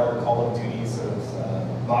Medal of Honor, Call of Duty sort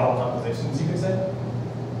of model compositions, you could say.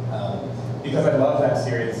 Because I love that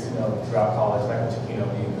series, throughout college, Michael Giacchino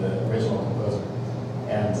being the original composer.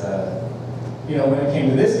 And when it came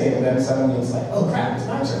to this game, then suddenly it's like, oh crap, it's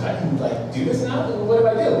my turn. I can do this now? What do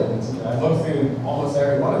I do? And I looked through almost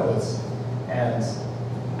every one of those, and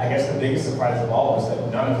I guess the biggest surprise of all was that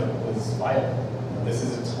none of it was viable. This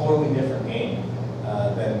is a totally different game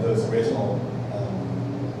than those original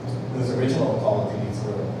Call of Duties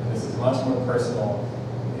were. This is much more personal.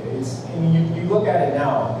 You look at it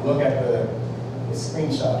now, you look at the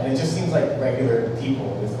screenshot, and it just seems like regular people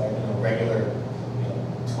with regular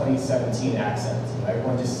 2017 accents.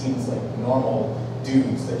 Everyone just seems like normal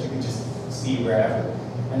dudes that you could just see wherever.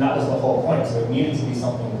 And that was the whole point. So it needed to be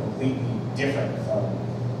something completely different from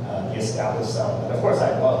the established sound that, of course,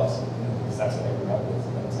 I loved, because that's what I grew up with.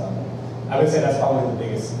 But I would say that's probably the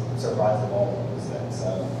biggest surprise of all, is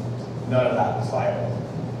that none of that was viable.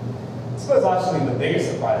 I suppose actually the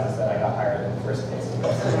biggest surprise is that I got hired in the first place.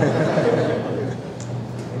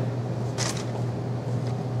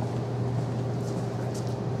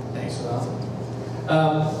 Thanks for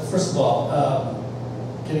that. First of all,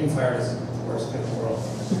 getting fired is the worst thing in the world.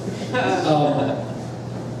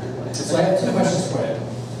 So I have 2 questions for you.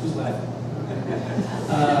 Who's laughing?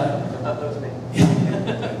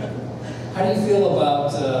 How do you feel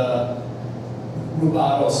about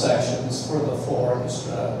rubato sections for the full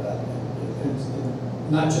orchestra?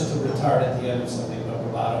 Not just a retard at the end of something, but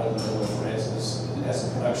rubato in the middle of phrases as a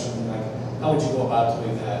production. How would you go about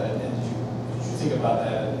doing that? And did you think about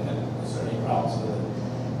that? And was there any problems with it?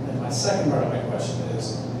 And my second part of my question is,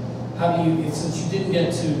 how do you, since you didn't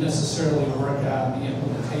get to necessarily work on the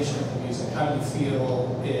implementation of the music, how do you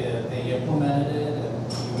feel they implemented it? And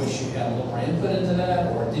do you wish you had a little more input into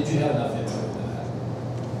that, or did you have enough input into that?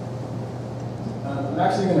 I'm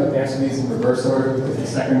actually going to answer these in reverse order, because the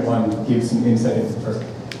second one gives some insight into the first.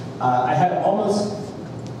 I had almost,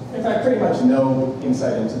 in fact, pretty much no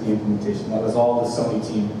insight into the implementation. That was all the Sony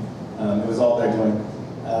team. It was all they're doing.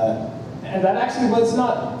 And that actually was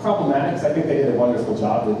not problematic, because I think they did a wonderful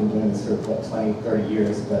job. They've been doing this for, 20, 30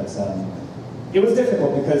 years. But it was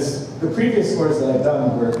difficult, because the previous scores that I'd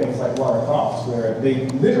done were things like Lara Croft, where they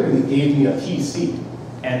literally gave me a PC.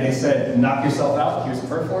 And they said, knock yourself out, here's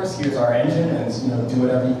Perforce, here's our engine, and do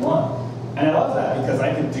whatever you want. And And I love that because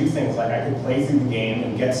I could do things like I could play through the game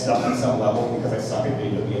and get stuck on some level because I suck at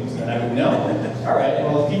video games, and I would know, all right,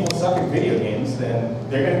 well, if people suck at video games, then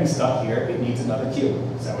they're going to be stuck here. It needs another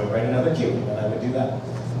cube. So I would write another cube, and I would do that.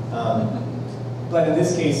 But in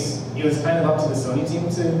this case, it was kind of up to the Sony team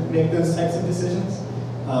to make those types of decisions,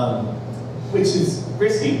 which is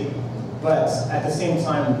risky. But at the same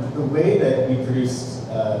time, the way that we produced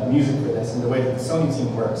music for this and the way that the Sony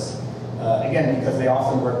team works, again, because they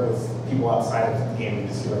often work with people outside of the game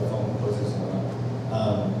industry, like film composers and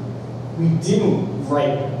whatnot, we didn't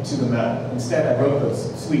write to the metal. Instead, I wrote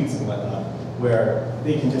those suites and whatnot, where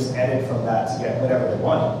they can just edit from that to get whatever they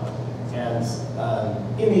want. And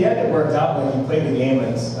in the end, it worked out when you play the game,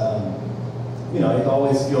 and it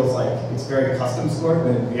always feels like it's very custom scored,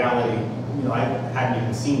 but in reality, I hadn't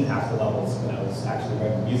even seen half the levels when I was actually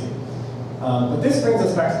writing music. But this brings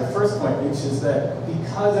us back to the first point, which is that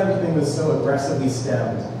because everything was so aggressively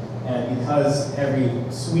stemmed, and because every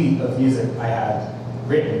suite of music I had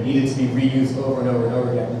written needed to be reused over and over and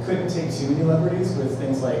over again, we couldn't take too many liberties with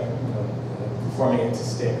things like performing it to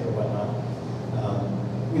stick or whatnot.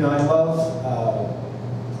 I love,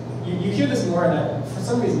 you hear this more for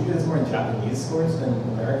some reason you hear this more in Japanese scores than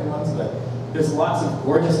American ones, but there's lots of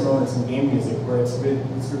gorgeous moments in game music where it's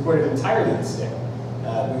recorded entirely to stick,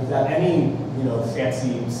 without any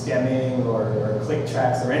fancy stemming or click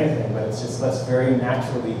tracks or anything, but it's just let's very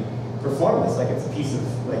naturally perform this like it's a piece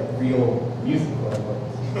of real music, quote unquote.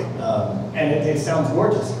 And it sounds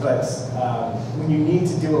gorgeous, but when you need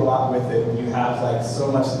to do a lot with it, when you have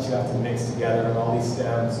so much that you have to mix together and all these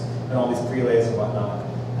stems and all these prelays and whatnot,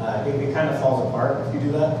 it kind of falls apart if you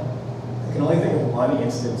do that. I can only think of one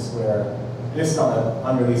instance where, this is on an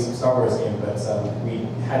unreleased Star Wars game, but we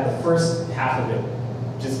had the first half of it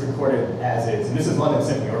just recorded as is, and this is London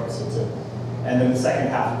Symphony Orchestra too. And then the second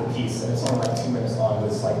half of the piece, and it's only 2 minutes long,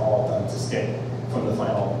 was all done to stick from the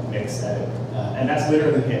final mix edit. And that's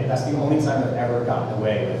literally it. That's the only time I've ever gotten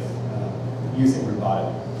away with using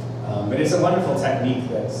rubato. But it's a wonderful technique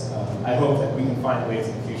that I hope that we can find ways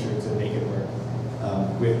in the future to make it work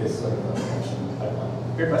with this sort of production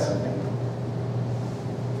pipeline. Great question, thank you.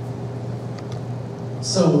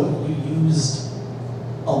 So you used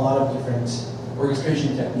a lot of different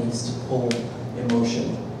orchestration techniques to pull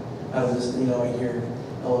emotion out of this. I hear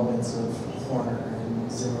elements of Horner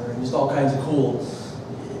and Zimmer and just all kinds of cool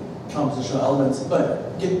compositional elements.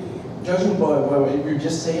 But judging by what you were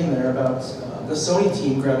just saying there about the Sony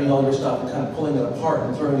team grabbing all your stuff and kind of pulling it apart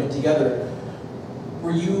and throwing it together,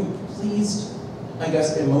 were you pleased, I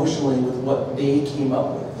guess, emotionally with what they came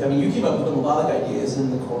up with? I mean, you came up with a melodic ideas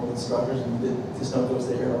and the chord structures and this note goes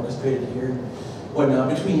there, orchestrated here, and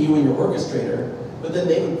whatnot, between you and your orchestrator, but then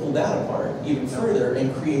they would pull that apart even further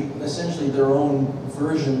and create essentially their own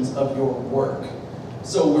versions of your work.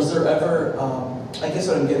 So was there ever, I guess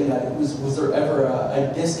what I'm getting at, was there ever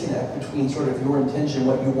a disconnect between sort of your intention,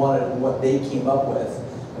 what you wanted, and what they came up with?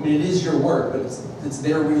 I mean, it is your work, but it's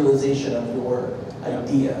their realization of your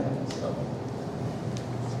idea. So.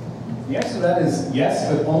 The answer to that is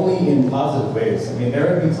yes, but only in positive ways. I mean,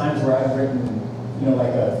 there would be times where I've written,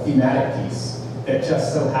 a thematic piece that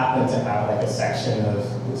just so happened to have a section of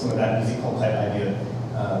some of that musical type idea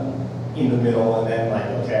in the middle, and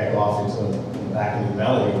then okay, I go off into the back into the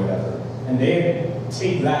melody or whatever. And they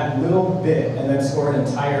take that little bit and then score an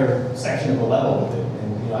entire section of a level with it.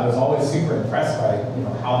 And I was always super impressed by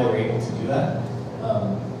how they were able to do that.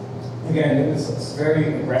 Again, it was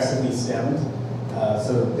very aggressively stemmed.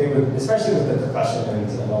 So they would, especially with the percussion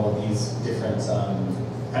and all of these different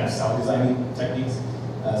kind of sound designing techniques.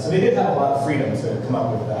 So they did have a lot of freedom to come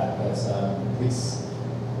up with that. But it's,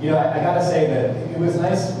 I gotta say that it was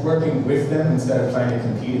nice working with them instead of trying to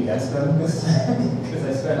compete against them this time, because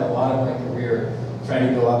I spent a lot of my career trying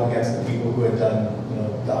to go up against the people who had done,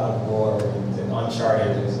 God of War and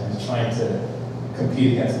Uncharted and trying to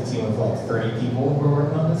compete against a team of 30 people who were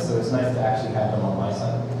working on this. So it's nice to actually have them on my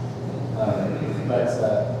side.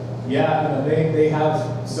 Yeah, they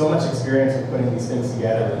have so much experience with putting these things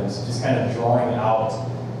together and just kind of drawing out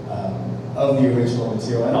of the original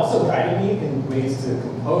material, and also guiding me in ways to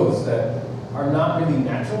compose that are not really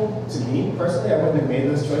natural to me personally. I wouldn't have made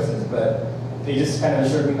those choices, but they just kind of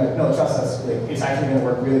assured me no, trust us, it's actually going to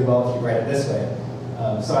work really well if you write it this way.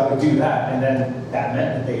 So I would do that, and then that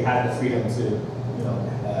meant that they had the freedom to,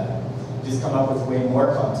 just come up with way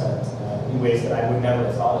more content in ways that I would never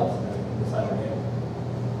have thought of in the final game.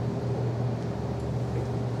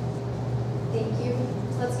 Thank you.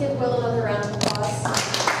 Let's give Will another round of applause.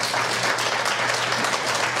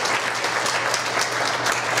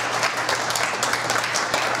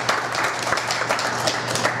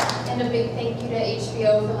 And a big thank you to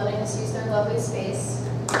HBO for letting us use their logo.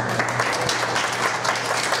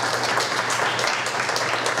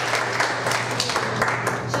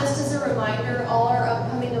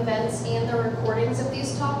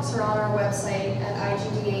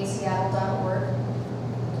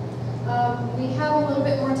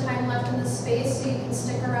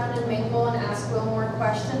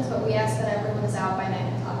 questions, but we ask that everyone is out by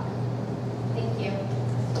 9 o'clock.